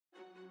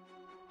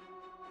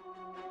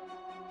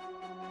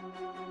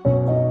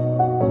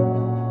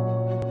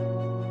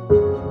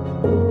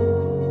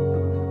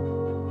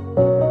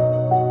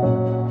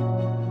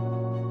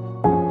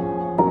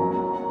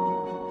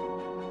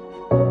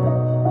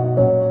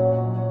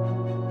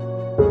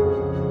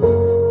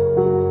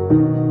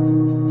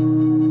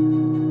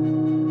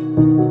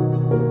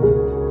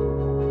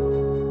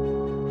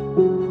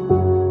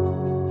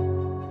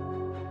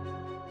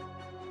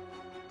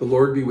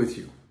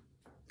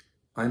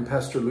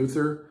Pastor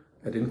Luther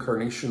at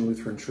Incarnation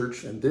Lutheran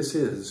Church, and this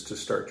is To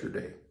Start Your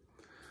Day.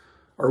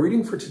 Our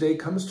reading for today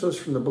comes to us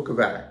from the book of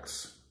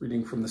Acts,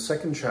 reading from the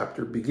 2nd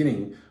chapter,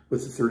 beginning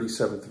with the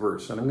 37th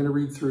verse. And I'm going to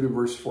read through to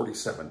verse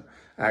 47,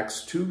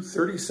 Acts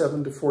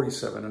 2:37 to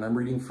 47, and I'm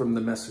reading from the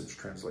Message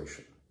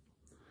translation.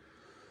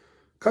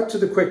 Cut to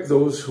the quick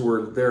those who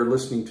were there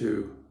listening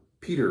to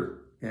Peter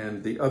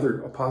and the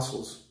other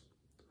apostles.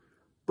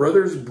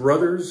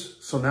 Brothers,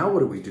 so now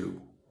what do we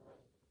do?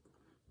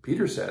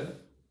 Peter said,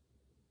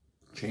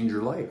 change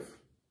your life.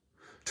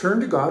 Turn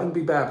to God and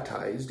be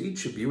baptized,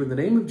 each of you, in the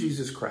name of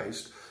Jesus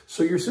Christ,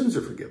 so your sins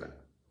are forgiven.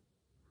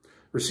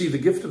 Receive the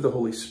gift of the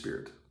Holy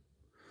Spirit.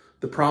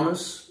 The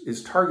promise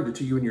is targeted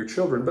to you and your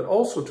children, but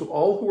also to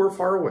all who are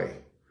far away,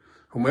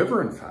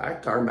 whomever, in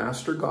fact, our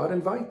Master God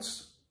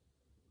invites.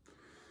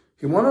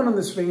 He went on in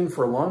this vein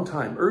for a long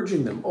time,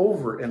 urging them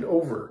over and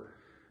over,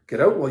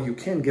 get out while you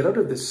can, get out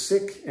of this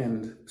sick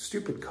and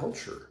stupid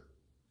culture.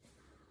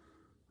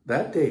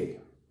 That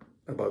day,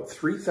 about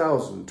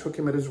 3,000 took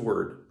him at his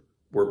word,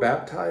 were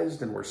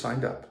baptized, and were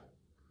signed up.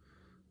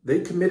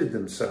 They committed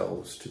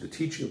themselves to the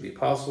teaching of the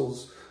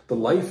apostles, the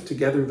life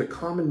together, the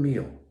common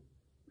meal,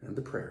 and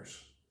the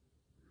prayers.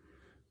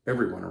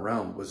 Everyone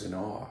around was in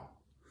awe.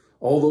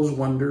 All those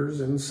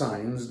wonders and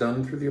signs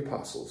done through the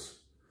apostles.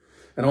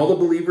 And all the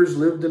believers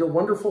lived in a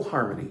wonderful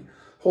harmony,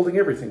 holding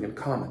everything in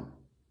common.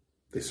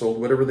 They sold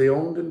whatever they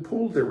owned and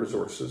pooled their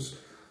resources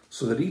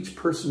so that each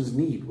person's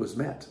need was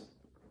met.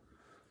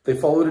 They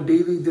followed a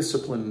daily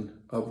discipline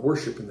of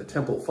worship in the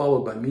temple,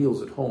 followed by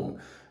meals at home,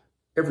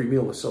 every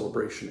meal a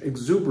celebration,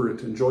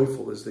 exuberant and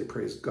joyful as they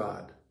praised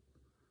God.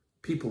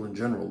 People in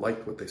general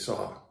liked what they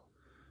saw.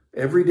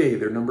 Every day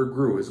their number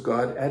grew as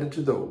God added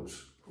to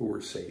those who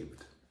were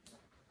saved.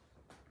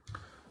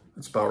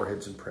 Let's bow our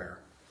heads in prayer.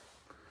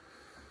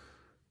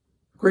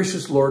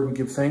 Gracious Lord, we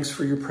give thanks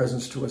for your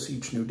presence to us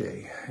each new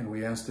day, and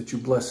we ask that you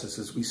bless us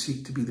as we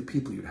seek to be the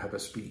people you'd have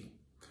us be.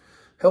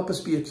 Help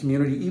us be a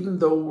community, even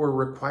though we're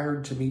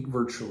required to meet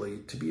virtually,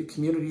 to be a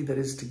community that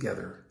is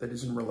together, that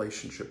is in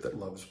relationship, that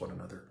loves one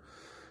another.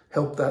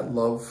 Help that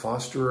love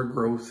foster a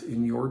growth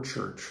in your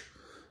church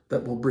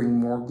that will bring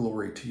more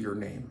glory to your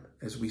name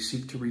as we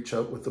seek to reach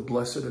out with the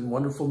blessed and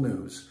wonderful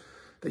news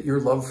that your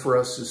love for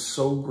us is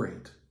so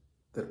great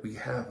that we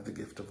have the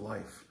gift of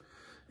life.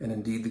 And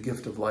indeed, the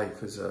gift of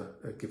life is a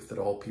gift that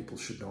all people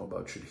should know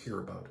about, should hear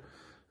about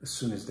as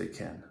soon as they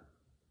can.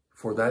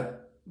 For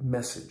that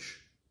message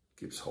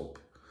gives hope.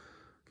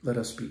 Let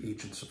us be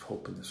agents of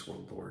hope in this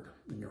world, Lord.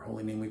 In your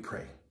holy name we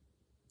pray.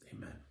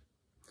 Amen.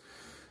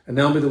 And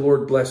now may the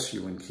Lord bless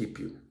you and keep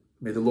you.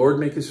 May the Lord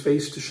make his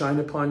face to shine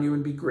upon you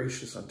and be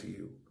gracious unto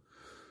you.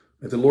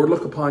 May the Lord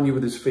look upon you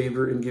with his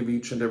favor and give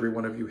each and every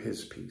one of you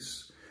his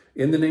peace.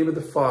 In the name of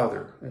the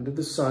Father, and of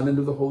the Son, and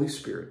of the Holy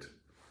Spirit.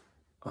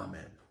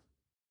 Amen.